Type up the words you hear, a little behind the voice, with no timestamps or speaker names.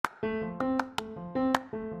Hey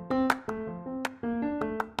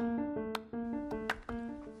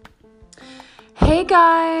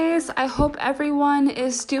guys, I hope everyone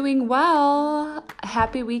is doing well.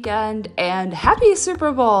 Happy weekend and happy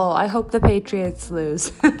Super Bowl. I hope the Patriots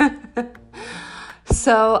lose.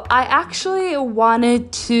 So I actually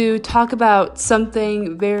wanted to talk about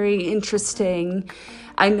something very interesting.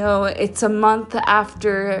 I know it's a month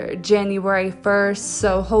after January 1st,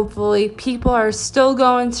 so hopefully people are still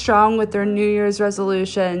going strong with their New Year's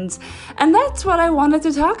resolutions. And that's what I wanted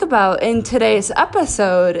to talk about in today's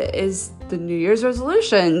episode is the New Year's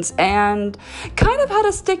resolutions and kind of how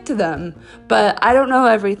to stick to them. But I don't know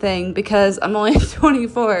everything because I'm only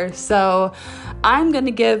 24, so I'm going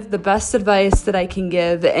to give the best advice that I can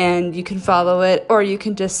give, and you can follow it, or you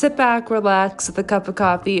can just sit back, relax with a cup of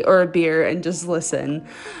coffee or a beer and just listen.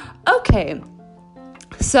 Okay,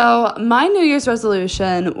 so my New Year's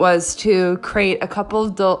resolution was to create a couple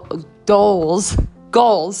of goals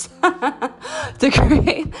to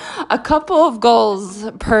create a couple of goals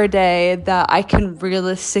per day that I can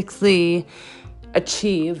realistically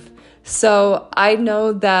achieve. So I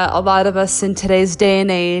know that a lot of us in today's day and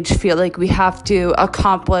age feel like we have to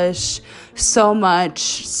accomplish so much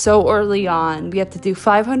so early on. We have to do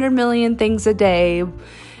 500 million things a day,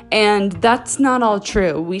 and that's not all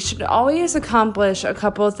true. We should always accomplish a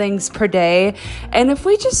couple of things per day, and if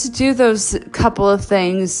we just do those couple of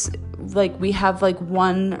things, like we have like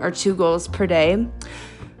 1 or 2 goals per day,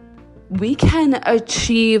 we can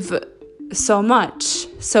achieve so much.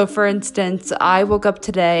 So for instance, I woke up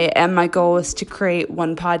today and my goal was to create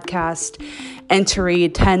 1 podcast and to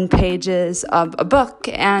read 10 pages of a book,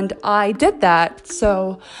 and I did that.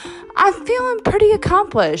 So I'm feeling pretty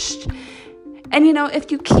accomplished. And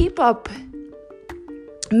if you keep up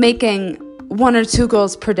making 1 or 2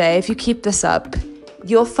 goals per day, if you keep this up,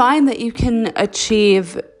 you'll find that you can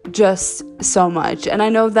achieve just so much. And I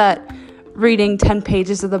know that reading 10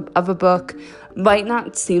 pages of a book might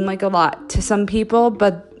not seem like a lot to some people,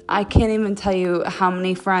 but I can't even tell you how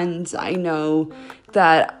many friends I know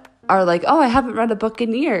that are like, oh, I haven't read a book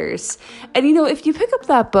in years. And if you pick up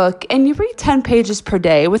that book and you read 10 pages per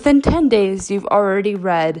day, within 10 days, you've already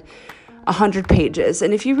read 100 pages.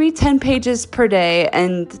 And if you read 10 pages per day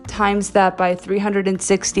and times that by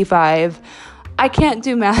 365, I can't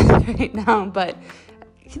do math right now, but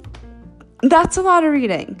that's a lot of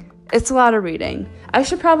reading. It's a lot of reading. I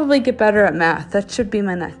should probably get better at math. That should be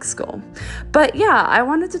my next goal. But yeah, I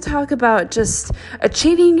wanted to talk about just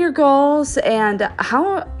achieving your goals and how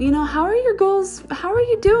are your goals? How are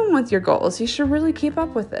you doing with your goals? You should really keep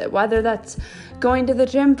up with it, whether that's going to the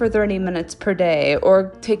gym for 30 minutes per day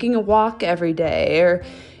or taking a walk every day or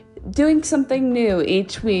doing something new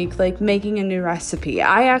each week, like making a new recipe.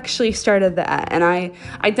 I actually started that, and I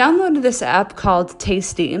downloaded this app called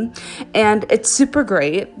Tasty, and it's super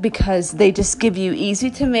great because they just give you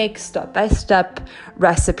easy to make step-by-step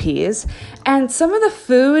recipes. And some of the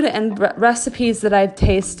food and recipes that I've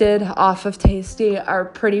tasted off of Tasty are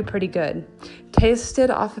pretty good.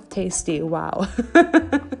 Tasted off of Tasty, wow.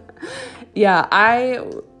 Yeah, I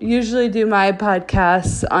usually do my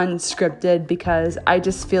podcasts unscripted because I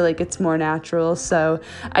just feel like it's more natural. So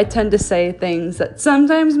I tend to say things that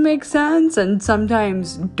sometimes make sense and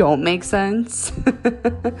sometimes don't make sense.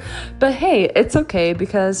 But hey, it's okay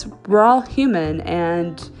because we're all human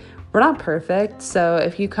and we're not perfect. So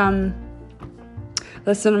if you come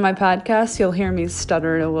listen to my podcast, you'll hear me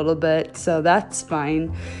stuttering a little bit. So that's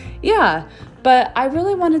fine. Yeah, but I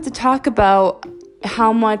really wanted to talk about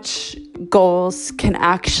how much goals can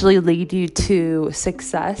actually lead you to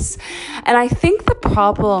success. And I think the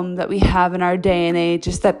problem that we have in our day and age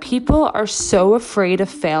is that people are so afraid of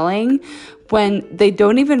failing when they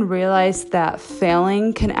don't even realize that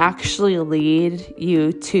failing can actually lead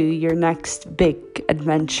you to your next big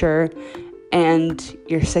adventure and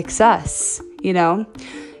your success,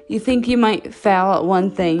 You think you might fail at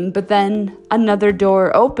one thing, but then another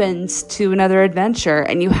door opens to another adventure,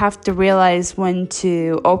 and you have to realize when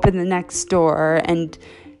to open the next door and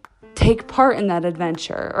take part in that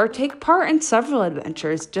adventure, or take part in several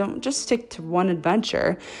adventures. Don't just stick to one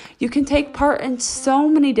adventure. You can take part in so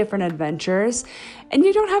many different adventures, and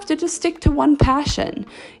you don't have to just stick to one passion.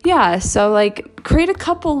 Yeah, so create a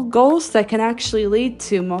couple goals that can actually lead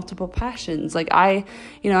to multiple passions. I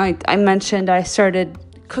mentioned I started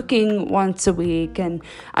cooking once a week, and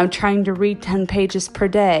I'm trying to read 10 pages per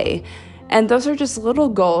day. And those are just little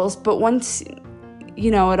goals, but once,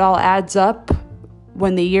 it all adds up,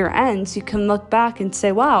 when the year ends, you can look back and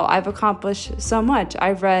say, wow, I've accomplished so much.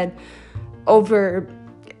 I've read over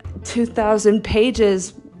 2,000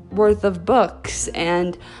 pages worth of books,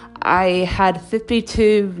 and I had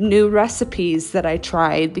 52 new recipes that I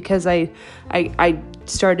tried because I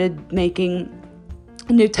started making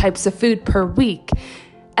new types of food per week.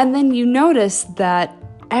 And then you notice that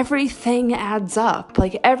everything adds up.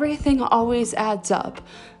 Like, everything always adds up.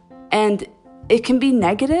 And it can be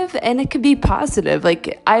negative and it could be positive.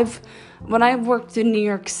 Like, when I worked in New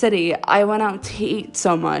York City, I went out to eat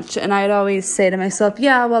so much, and I'd always say to myself,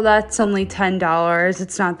 yeah, well, that's only $10.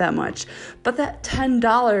 It's not that much. But that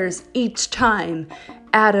 $10 each time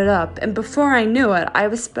added up. And before I knew it, I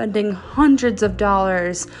was spending hundreds of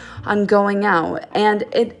dollars on going out, and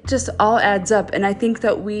it just all adds up. And I think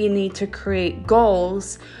that we need to create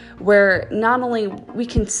goals where not only we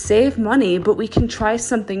can save money, but we can try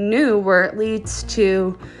something new where it leads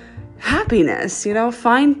to happiness.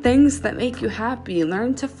 Find things that make you happy.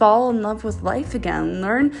 Learn to fall in love with life again.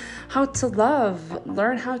 Learn how to love.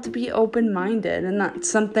 Learn how to be open-minded. And that's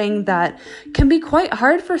something that can be quite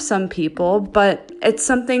hard for some people, but it's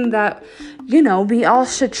something that, we all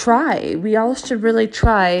should try. We all should really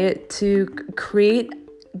try to create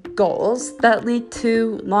goals that lead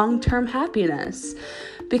to long-term happiness.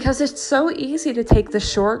 Because it's so easy to take the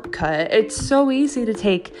shortcut. It's so easy to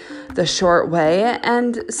take the short way.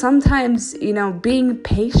 And sometimes, being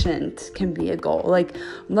patient can be a goal. Like,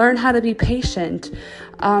 learn how to be patient.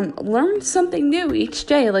 Learn something new each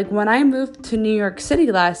day. Like, when I moved to New York City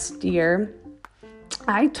last year,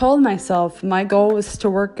 I told myself my goal was to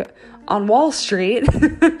work on Wall Street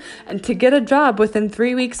and to get a job within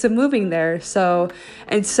 3 weeks of moving there. So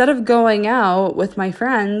instead of going out with my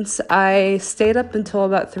friends, I stayed up until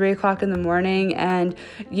about 3 o'clock in the morning and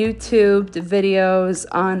YouTubed videos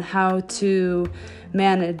on how to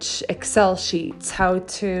manage Excel sheets, how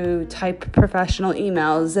to type professional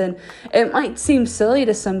emails. And it might seem silly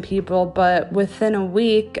to some people, but within a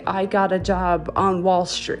week, I got a job on Wall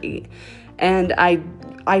Street. And I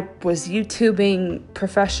was YouTubing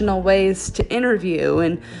professional ways to interview.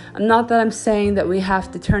 And not that I'm saying that we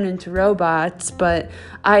have to turn into robots, but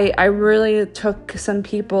I really took some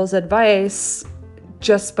people's advice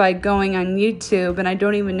just by going on YouTube, and I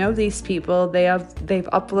don't even know these people. They've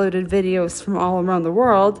uploaded videos from all around the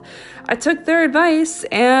world. I took their advice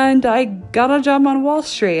and I got a job on Wall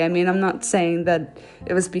Street. I mean, I'm not saying that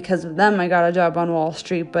it was because of them I got a job on Wall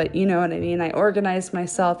Street, but you know what I mean. I organized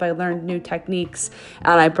myself, I learned new techniques,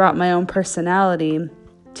 and I brought my own personality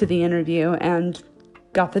to the interview and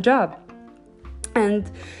got the job. And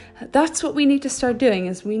that's what we need to start doing,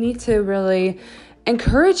 is we need to really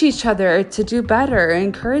encourage each other to do better,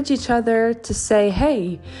 encourage each other to say,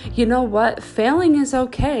 hey, you know what, failing is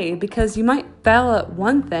okay, because you might fail at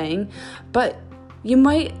one thing, but you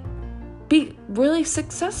might be really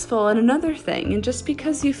successful in another thing. And just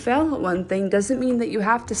because you fail at one thing doesn't mean that you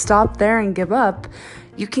have to stop there and give up.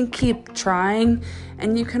 You can keep trying,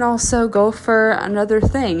 and you can also go for another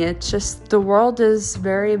thing. It's just, the world is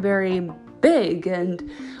very, very big, and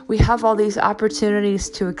we have all these opportunities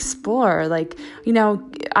to explore. Like,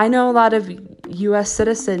 I know a lot of U.S.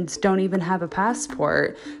 citizens don't even have a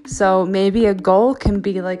passport. So maybe a goal can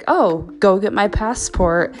be like, oh, go get my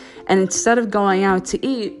passport. And instead of going out to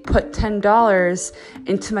eat, put $10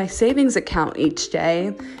 into my savings account each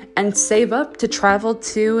day and save up to travel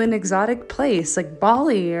to an exotic place like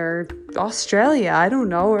Bali or Australia. I don't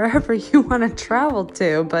know, wherever you want to travel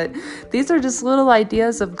to. But these are just little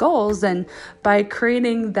ideas of goals. And by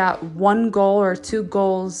creating that one goal or two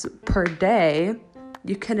goals per day,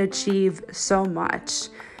 you can achieve so much.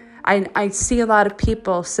 I see a lot of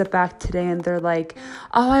people sit back today and they're like,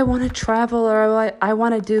 oh, I want to travel, or I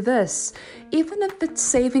want to do this. Even if it's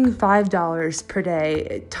saving $5 per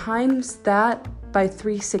day, times that by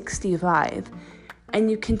 365, and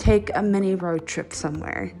you can take a mini road trip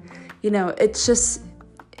somewhere. It's just,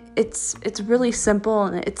 it's really simple,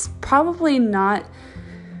 and it's probably not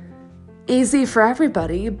easy for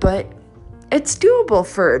everybody, but it's doable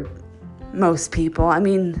for most people. I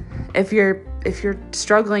mean, if you're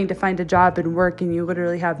struggling to find a job and work and you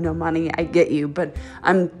literally have no money, I get you, but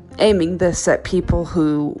I'm aiming this at people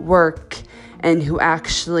who work and who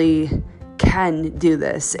actually can do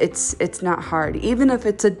this. It's not hard. Even if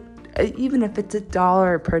it's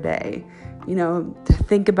 $1 per day,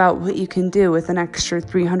 think about what you can do with an extra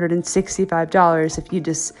 $365 if you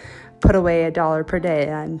just put away $1 per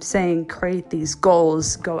day. I'm saying create these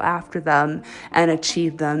goals, go after them, and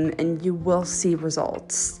achieve them, and you will see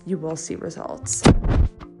results. You will see results.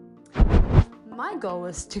 My goal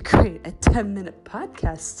was to create a 10-minute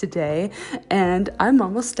podcast today, and I'm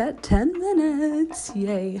almost at 10 minutes.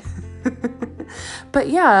 Yay. But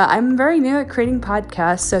yeah, I'm very new at creating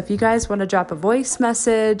podcasts, so if you guys want to drop a voice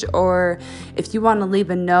message or if you want to leave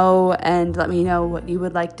a note and let me know what you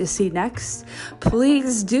would like to see next,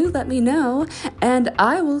 please do let me know, and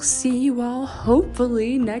I will see you all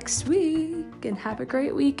hopefully next week. And have a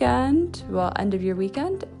great weekend, well, end of your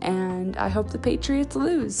weekend, and I hope the Patriots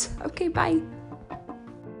lose. Okay, bye.